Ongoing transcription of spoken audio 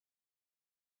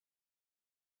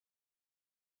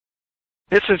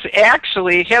This is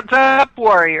actually Heads Up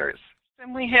Warriors.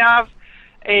 And we have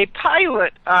a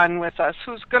pilot on with us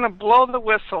who's going to blow the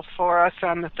whistle for us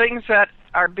on the things that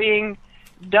are being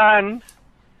done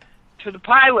to the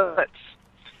pilots.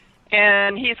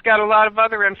 And he's got a lot of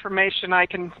other information, I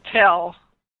can tell.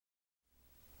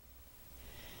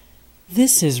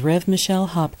 This is Rev Michelle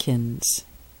Hopkins.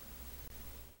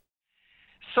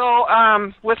 So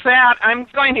with that, I'm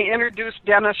going to introduce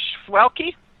Dennis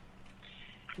Schwelke.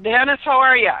 Dennis, how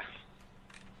are you?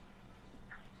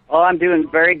 Well, I'm doing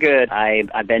very good.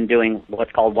 I've been doing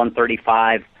what's called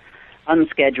 135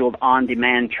 unscheduled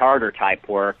on-demand charter type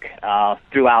work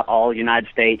throughout all the United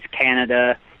States,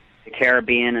 Canada, the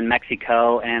Caribbean, and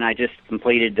Mexico, and I just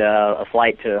completed a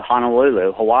flight to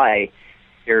Honolulu, Hawaii.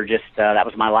 Here, that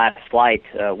was my last flight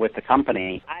with the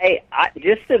company. I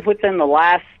just within the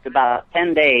last about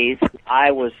 10 days, I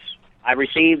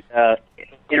received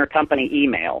intercompany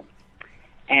email.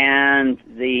 And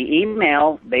the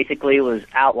email basically was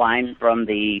outlined from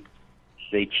the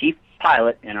chief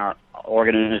pilot in our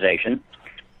organization,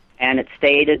 and it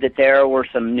stated that there were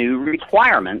some new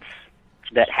requirements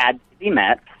that had to be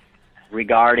met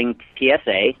regarding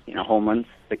TSA, Homeland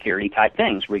Security type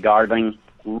things, regarding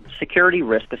security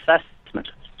risk assessment.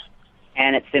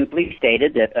 And it simply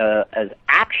stated that as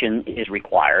action is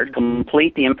required,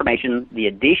 complete the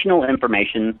additional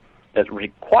information that's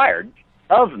required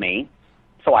of me,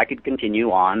 so I could continue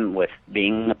on with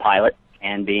being a pilot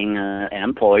and being an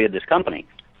employee of this company.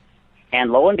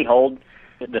 And lo and behold,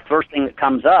 the first thing that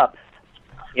comes up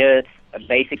is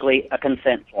basically a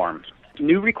consent form.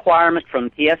 New requirement from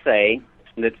TSA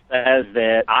that says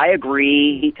that I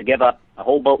agree to give up a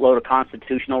whole boatload of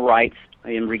constitutional rights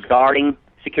in regarding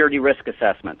security risk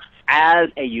assessments as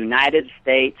a United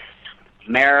States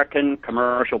American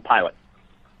commercial pilot.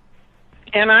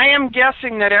 And I am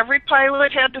guessing that every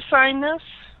pilot had to sign this?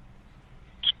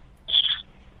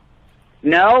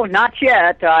 No, not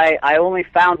yet. I only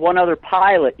found one other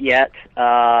pilot yet in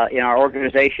our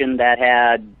organization that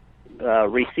had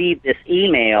received this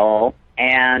email,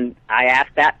 and I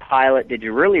asked that pilot, did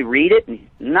you really read it? And,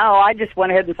 no, I just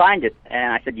went ahead and signed it.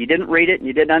 And I said, you didn't read it and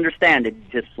you didn't understand it.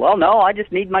 Just, well, no, I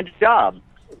just need my job.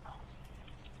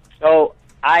 So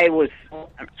I'm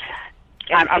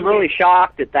really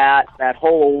shocked at that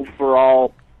whole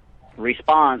overall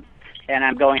response, and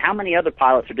I'm going, how many other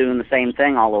pilots are doing the same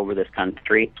thing all over this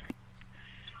country?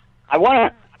 I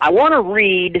want to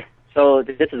read, so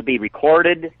that this will be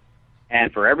recorded,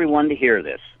 and for everyone to hear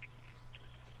this.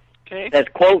 Okay. It says,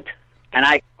 quote, and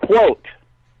I quote,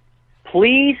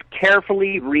 please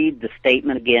carefully read the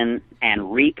statement again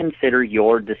and reconsider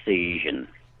your decision.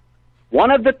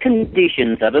 One of the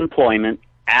conditions of employment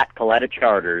at Coletta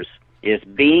Charters is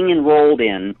being enrolled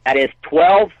in, that is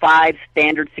 12.5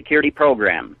 Standard Security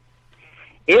Program.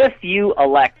 If you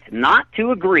elect not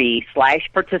to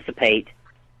agree/participate,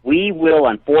 we will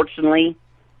unfortunately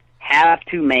have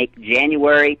to make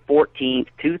January 14th,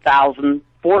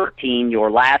 2014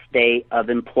 your last day of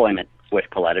employment with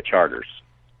Coletta Charters.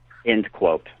 End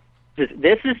quote.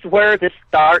 This is where this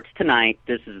starts tonight.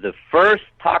 This is the first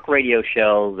talk radio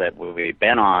show that we've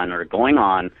been on or going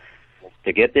on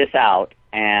to get this out.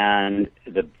 And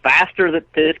the faster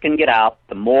that this can get out,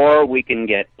 the more we can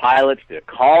get pilots to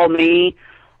call me.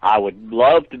 I would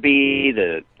love to be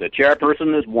the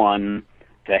chairperson as one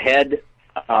to head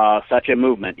such a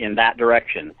movement in that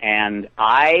direction. And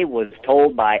I was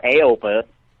told by AOPA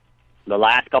the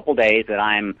last couple days that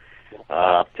I'm,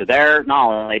 to their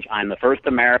knowledge, I'm the first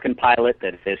American pilot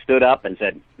that has stood up and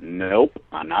said, nope,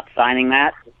 I'm not signing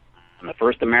that. I'm the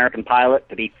first American pilot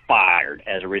to be fired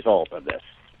as a result of this.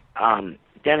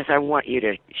 Dennis, I want you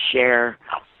to share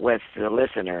with the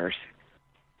listeners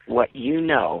what you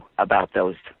know about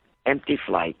those empty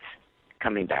flights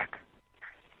coming back.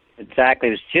 Exactly.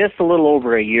 It was just a little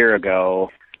over a year ago.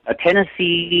 A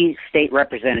Tennessee state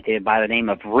representative by the name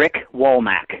of Rick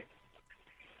Womack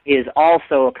is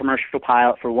also a commercial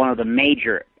pilot for one of the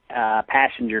major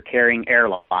passenger-carrying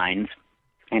airlines,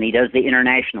 and he does the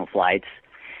international flights.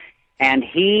 And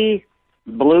he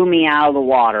blew me out of the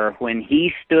water when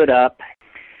he stood up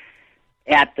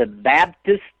at the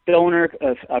Baptist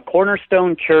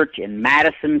Cornerstone Church in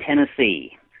Madison,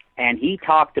 Tennessee. And he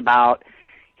talked about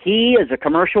he is a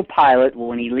commercial pilot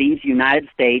when he leaves the United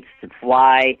States to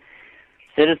fly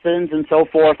citizens and so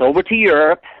forth over to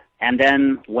Europe, and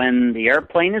then when the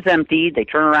airplane is empty, they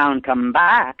turn around and come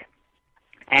back.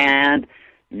 And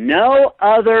no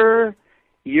other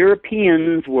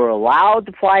Europeans were allowed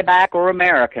to fly back, or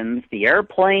Americans. The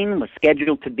airplane was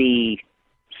scheduled to be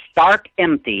stark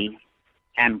empty.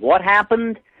 And what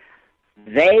happened?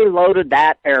 They loaded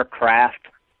that aircraft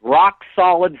rock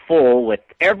solid full with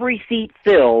every seat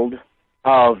filled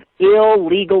of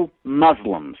illegal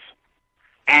Muslims,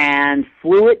 and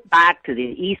flew it back to the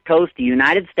East Coast of the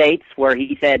United States, where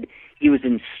he said he was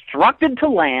instructed to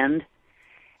land,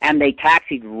 and they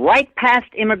taxied right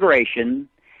past immigration,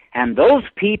 and those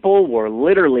people were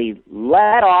literally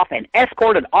let off and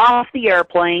escorted off the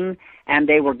airplane, and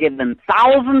they were given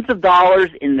thousands of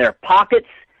dollars in their pockets,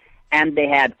 and they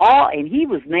had and he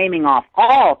was naming off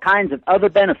all kinds of other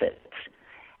benefits.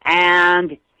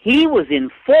 And he was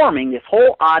informing this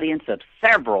whole audience of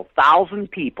several thousand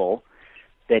people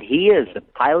that he, as the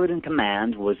pilot in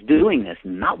command, was doing this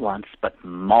not once but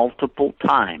multiple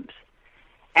times.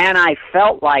 And I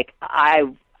felt like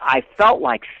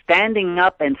standing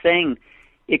up and saying,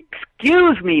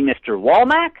 "Excuse me, Mr.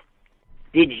 Womack,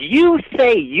 did you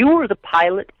say you were the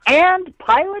pilot and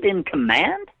pilot in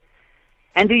command?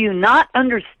 And do you not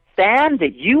understand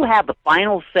that you have the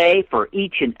final say for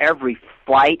each and every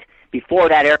flight before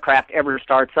that aircraft ever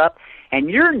starts up? And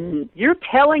you're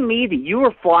telling me that you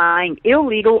are flying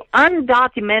illegal,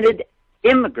 undocumented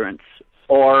immigrants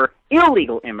or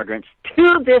illegal immigrants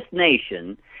to this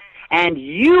nation, and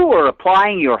you are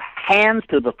applying your hands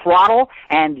to the throttle,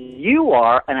 and you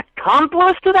are an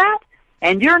accomplice to that?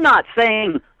 And you're not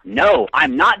saying, 'No,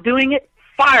 I'm not doing it,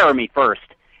 fire me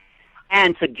first,'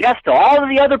 and suggest to all of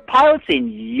the other pilots in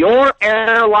your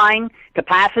airline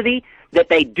capacity that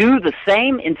they do the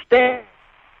same instead?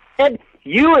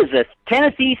 You, as a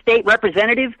Tennessee state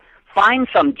representative, find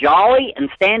some jolly and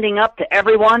standing up to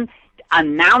everyone,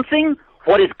 announcing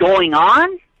what is going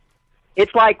on?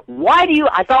 It's like,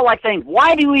 I felt like saying,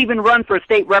 why do you even run for a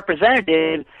state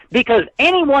representative? Because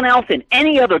anyone else in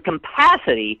any other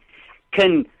capacity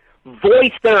can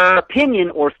voice their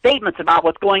opinion or statements about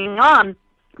what's going on,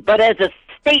 but as a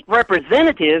state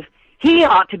representative, he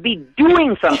ought to be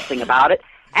doing something about it.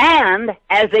 And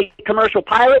as a commercial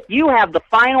pilot, you have the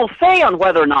final say on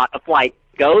whether or not a flight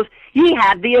goes. He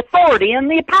had the authority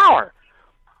and the power.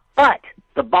 But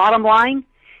the bottom line,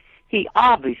 he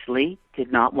obviously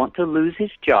did not want to lose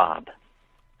his job.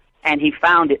 And he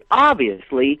found it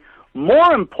obviously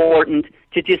more important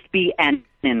to just be an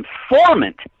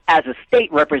informant as a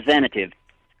state representative.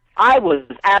 I was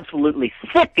absolutely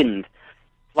sickened,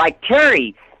 like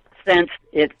Terry sensed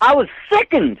it. I was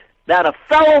sickened that a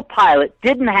fellow pilot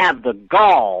didn't have the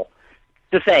gall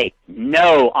to say,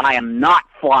 "No, I am not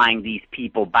flying these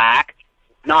people back.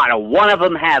 Not a one of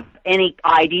them have any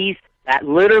IDs." That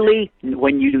literally,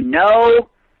 when you know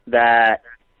that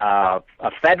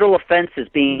a federal offense is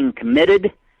being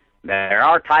committed, there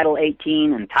are Title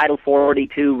 18 and Title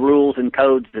 42 rules and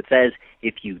codes that says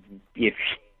if you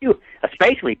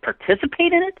especially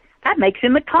participate in it, that makes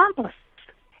him accomplice.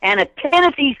 And a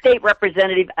Tennessee state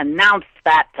representative announced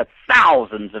that to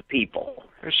thousands of people.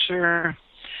 For sure.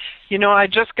 You know, I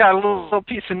just got a little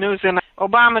piece of news in.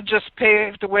 Obama just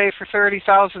paved the way for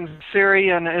 30,000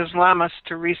 Syrian Islamists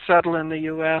to resettle in the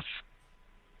U.S.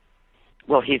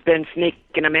 Well, he's been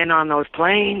sneaking them in on those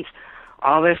planes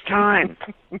all this time.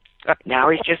 Now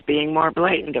he's just being more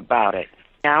blatant about it.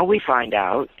 Now we find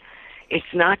out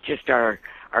it's not just our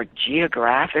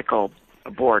geographical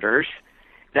borders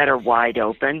that are wide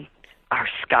open. Our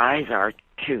skies are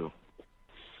too.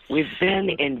 We've been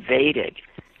invaded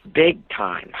big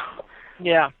time.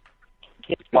 Yeah.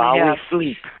 While we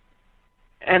sleep.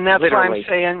 And that's Literally. why I'm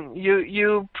saying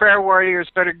you prayer warriors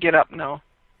better get up now.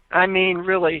 I mean,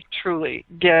 really, truly,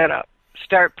 get up.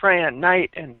 Start praying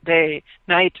night and day.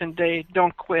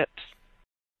 Don't quit.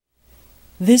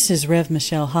 This is Rev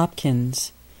Michelle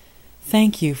Hopkins.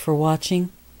 Thank you for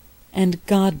watching, and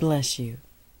God bless you.